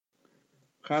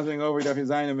Chazing over Daf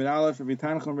Zayin and Aleph, Rabbi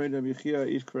Tanchum, Rabbi Chia,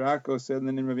 Ish Karako said in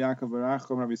the name of Yaakov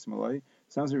Barachom, Rabbi Smalai.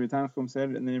 Some Rabbi Tanchum said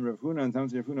it in the name of Huna, and some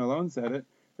Rabbi Huna alone said it.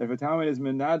 That if a Talmud is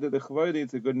Menad the Chavoidi,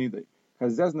 it's a good nidli.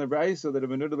 Because it says in the Brayso so that a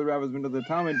Menud of the Rav is Menud of the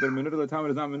Talmud, but a Menud of the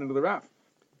Talmud is not Menud of the Rav.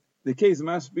 The case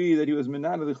must be that he was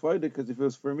Menad of the Chavoidi, because if it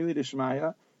was for Mili de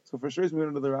Shmaya, so for sure he's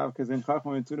Menud of the Rav, because in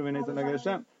Chacham and Tudav and Eitan Nagad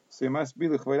Hashem. So it must be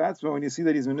the Chavoidi. That's when you see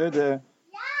that he's Menud,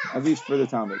 at least for the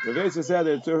Talmud. The Brayso said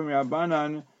that Tzur from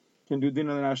Rabbanan can do din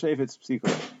on the Nashe if it's psiko.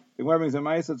 The Gemara brings a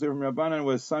ma'aseh from Rabbanan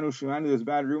was Sanu Shimani. There's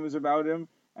bad rumors about him,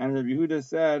 and Rabbi Yehuda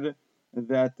said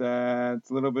that it's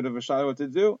a little bit of a shadow what to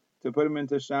do to put him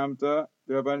into Shamta.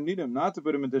 The Rabbanan need him not to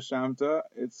put him into Shamta.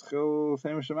 It's Chil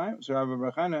Shem Shemayim. So Rabbi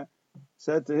Brachana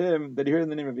said to him that he heard in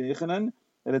the name of Yechanan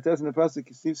that it says in the pasuk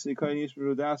Kisif Seikoy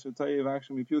Yishmeru Das V'Tayev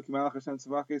Akshem Yipiu Ki Malach Hashem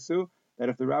Tzavakesu that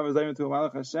if the Rav is leaving to a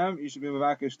Malach Hashem, you should be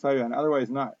Mavakesh Tayyah, and otherwise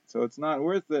not. So it's not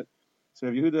worth it. So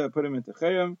Rabbi Yehuda put him into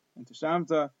Chayim, into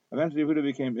Shamta. Eventually Yehuda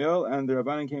became ill, and the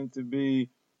Rabbanan came to be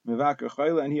Mevakar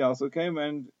Chayla, and he also came,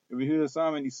 and Rabbi Yehuda saw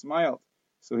him, and he smiled.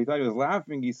 So he thought he was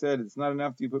laughing. He said, it's not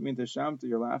enough that you put me into Shamta,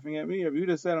 you're laughing at me. Rabbi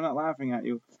Yehuda said, I'm not laughing at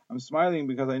you. I'm smiling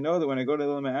because I know that when I go to the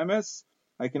Lema Emes,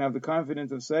 I can have the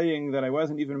confidence of saying that I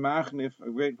wasn't even Machnif, a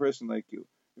great person like you.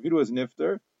 Rabbi Yehuda was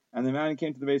Nifter, and the man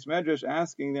came to the base Medrash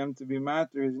asking them to be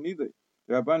Matter his Nidli.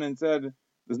 The Rabbanan said,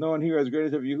 there's no one here as great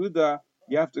as Rabbi Yehuda.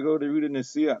 You have to go to Ruda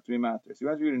Nesiya to be matter. So you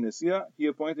went to Ruda Nesiya. He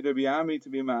appointed Rabbi Ami to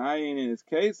be Ma'ayin in his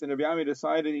case, and Rabbi Ami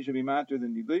decided he should be matter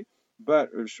than Nidli. But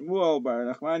Rav Shmuel Bar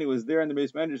Nachmani was there in the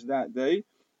base medrash that day,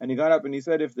 and he got up and he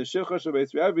said, if the Shilcha Shal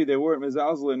Beis Rabbi, they weren't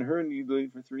Mezalzel in her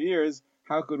Nidli for 3 years,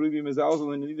 how could we be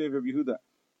Mezalzel in the Nidli of Rabbi Yehuda?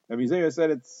 Rabbi Zayah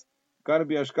said it's got to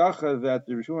be Ashkacha that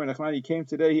Rav Shmuel Bar Nachmani came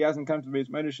today. He hasn't come to the base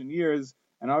medrash in years,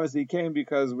 and obviously he came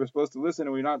because we're supposed to listen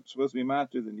and we're not supposed to be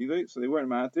matter than Nidli, so they weren't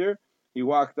matter. He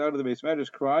walked out of the base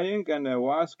medrash crying, and a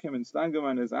wasp came and stung him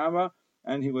on his ama,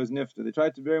 and he was nifter. They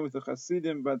tried to bury him with the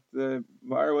chassidim, but the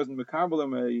Ma'ar wasn't mekabel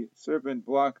him. A serpent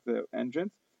blocked the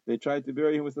entrance. They tried to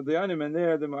bury him with the dayanim, and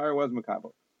there the Ma'ar was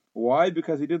mekabel. Why?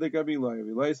 Because he did like Rabbi Eloi. Rabbi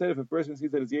Eloi said if a person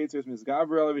sees that his yetzer is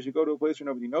misgabriel, he should go to a place where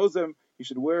nobody knows him. He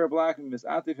should wear black and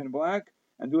misatif in black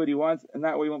and do what he wants, and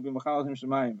that way he won't be mechal him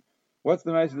shemayim. What's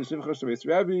the nice of the shivcha shabes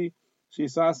Rabbi? She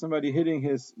saw somebody hitting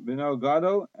his bino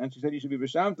gadol, and she said you should be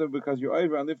b'shamta because you're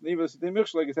over and lift nivas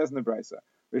d'michsh like it says in the brisa.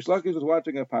 Rish Lakish was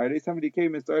watching a party. Somebody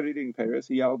came and started eating Paris.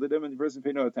 He yelled at him, and the person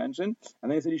paid no attention.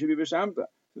 And then he said you should be b'shamta.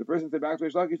 So the person said back to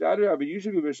Rish Lakish, Adra, but you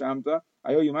should be b'shamta.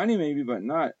 I owe you money maybe, but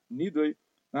not nidui,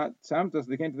 not samta. So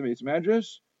they came to the base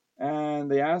medrash, and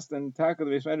they asked, and Taka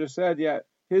the base medrash said, yeah,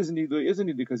 his nidui is a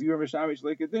nidui because you were b'shamish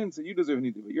like it didn't, so you deserve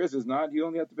nidui, but yours is not. You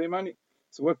only have to pay money.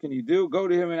 So what can you do? Go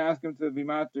to him and ask him to be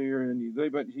matter your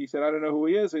nidui. But he said, I don't know who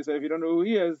he is. So he said, if you don't know who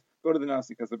he is, go to the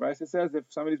nasi. Because the Brisa says, if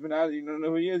somebody's been out, you don't know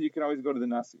who he is, you can always go to the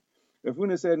nasi. Rav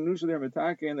Huna said, Nushal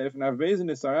Mitake, and that if an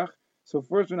avbezin is sarach, so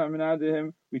first we're not menad to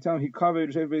him, we tell him he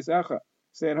covered shev beisacha,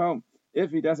 stay at home.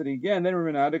 If he does it again, then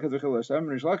we're menad because of chil Hashem. And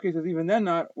Rish Lakish says, even then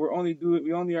not. We only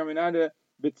are menad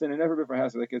bitzin and never before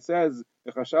hasa. Like it says,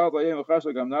 then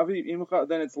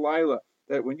it's laila.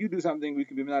 That when you do something, we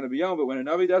can be menad b'yom, but when a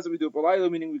navi does it, we do it b'layla,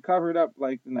 meaning we cover it up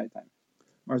like the nighttime.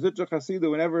 Marzutra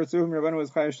Chasidu, whenever Tzur from Rabbanan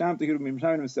was chayav shamta, he would be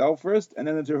mishamim himself first, and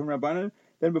then the Tzur from Rabbanan.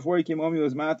 Then before he came home, he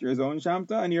was matir his own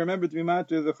shamta, and he remembered to be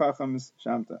matir the chacham's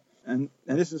shamta. And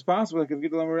this is possible, like if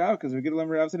Gidol Amarav, because if Gidol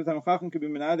Amarav said the time chacham could be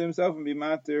menad himself and be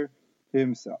matir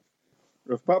himself.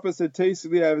 Rav Papa said,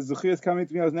 Tasili, I have Zuchiyas coming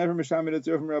to me, I was never mishamim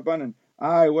the Tzur from Rabbanan.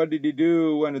 What did he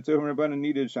do when the Tzur from Rabbanan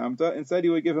needed Shamta? Instead,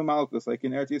 he would give him Malkus. Like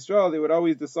in Eretz Yisrael, they would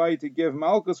always decide to give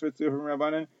Malkus for Tzur from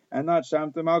Rabbanan and not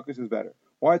Shamta. Malkus is better.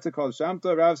 Why is it called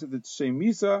Shamta? Rav said it's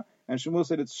Shemisa, and Shmuel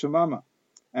said it's Shemama.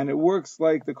 And it works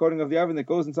like the coating of the oven that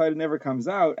goes inside and never comes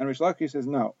out. And Rish Lakish says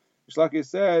no. Rish Lakish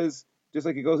says, just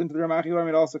like it goes into the Ramach Yivarim,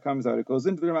 it also comes out. It goes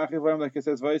into the Ramach Yivarim like it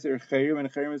says Vayser Chayrim,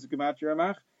 and Chayrim is the Gematria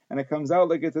Ramach. And it comes out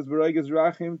like it says B'roiges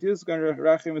Rachim Tiskan, and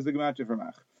Rachim is the Gematria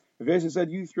Ramach. Rav said,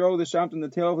 you throw the shamt in the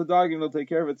tail of the dog and it'll take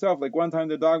care of itself. Like one time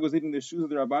the dog was eating the shoes of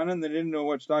the Rabbanan, they didn't know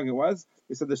which dog it was.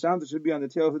 They said the shamt should be on the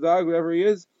tail of the dog, whoever he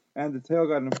is, and the tail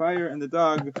got on fire and the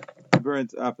dog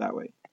burnt up that way.